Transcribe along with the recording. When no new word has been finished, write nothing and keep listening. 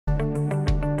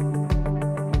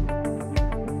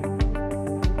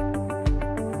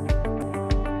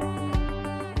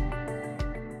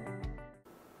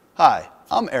Hi,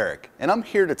 I'm Eric, and I'm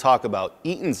here to talk about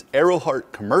Eaton's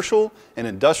Hart commercial and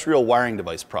industrial wiring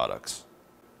device products.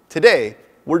 Today,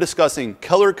 we're discussing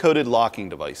color-coded locking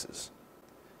devices.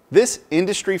 This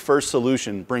industry-first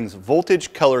solution brings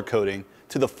voltage color coding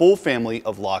to the full family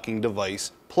of locking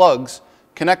device plugs,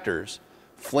 connectors,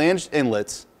 flanged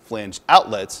inlets, flanged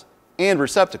outlets, and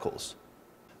receptacles.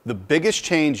 The biggest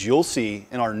change you'll see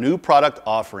in our new product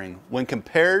offering when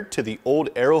compared to the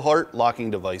old Hart locking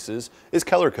devices is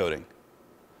color coding.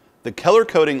 The color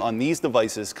coding on these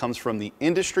devices comes from the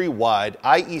industry-wide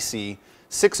IEC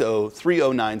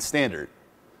 60309 standard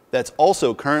that's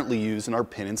also currently used in our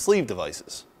pin and sleeve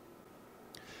devices.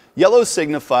 Yellow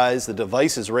signifies the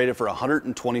device is rated for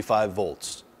 125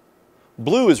 volts.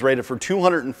 Blue is rated for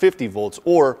 250 volts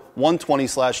or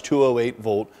 120/208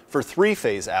 volt for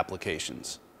three-phase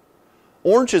applications.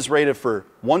 Orange is rated for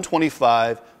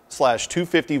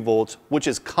 125/250 volts, which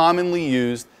is commonly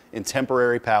used in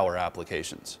temporary power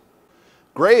applications.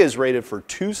 Gray is rated for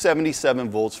 277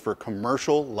 volts for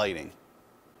commercial lighting.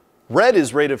 Red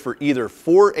is rated for either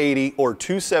 480 or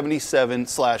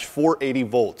 277/480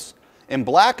 volts. And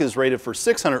black is rated for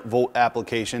 600 volt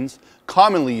applications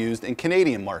commonly used in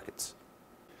Canadian markets.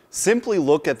 Simply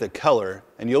look at the color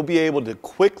and you'll be able to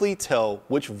quickly tell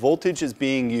which voltage is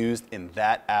being used in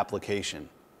that application.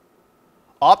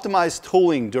 Optimized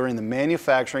tooling during the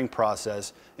manufacturing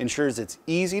process ensures it's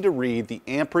easy to read the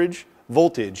amperage,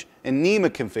 voltage, and NEMA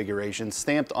configurations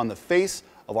stamped on the face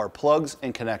of our plugs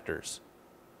and connectors.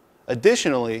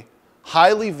 Additionally,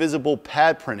 highly visible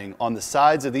pad printing on the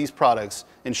sides of these products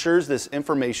ensures this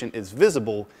information is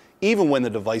visible even when the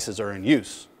devices are in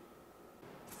use.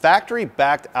 Factory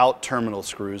backed out terminal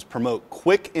screws promote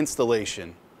quick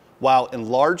installation, while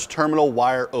enlarged terminal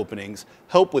wire openings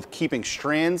help with keeping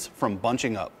strands from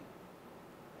bunching up.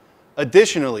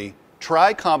 Additionally,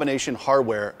 tri-combination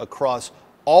hardware across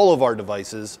all of our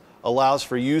devices allows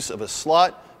for use of a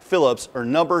slot, Phillips, or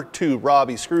number 2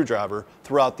 Robbie screwdriver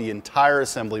throughout the entire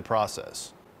assembly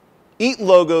process. Eaton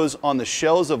logos on the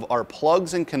shells of our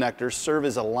plugs and connectors serve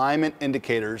as alignment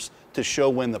indicators to show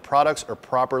when the products are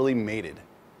properly mated.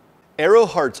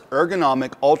 Hart's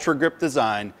ergonomic Ultra Grip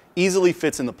design easily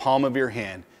fits in the palm of your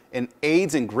hand and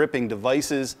aids in gripping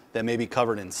devices that may be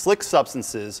covered in slick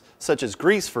substances such as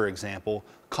grease, for example,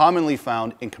 commonly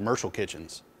found in commercial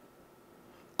kitchens.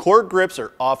 Cord grips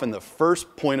are often the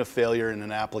first point of failure in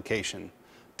an application.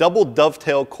 Double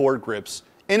dovetail cord grips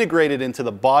integrated into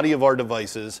the body of our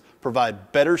devices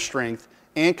provide better strength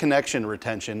and connection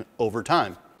retention over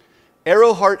time.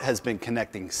 Hart has been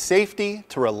connecting safety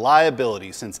to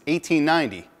reliability since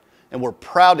 1890, and we're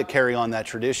proud to carry on that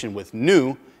tradition with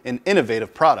new and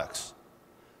innovative products.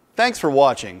 Thanks for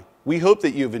watching. We hope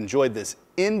that you've enjoyed this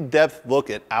in-depth look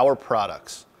at our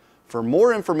products. For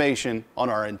more information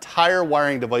on our entire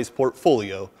wiring device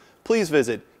portfolio, please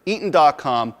visit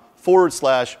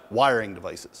eaton.com/wiring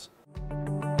devices.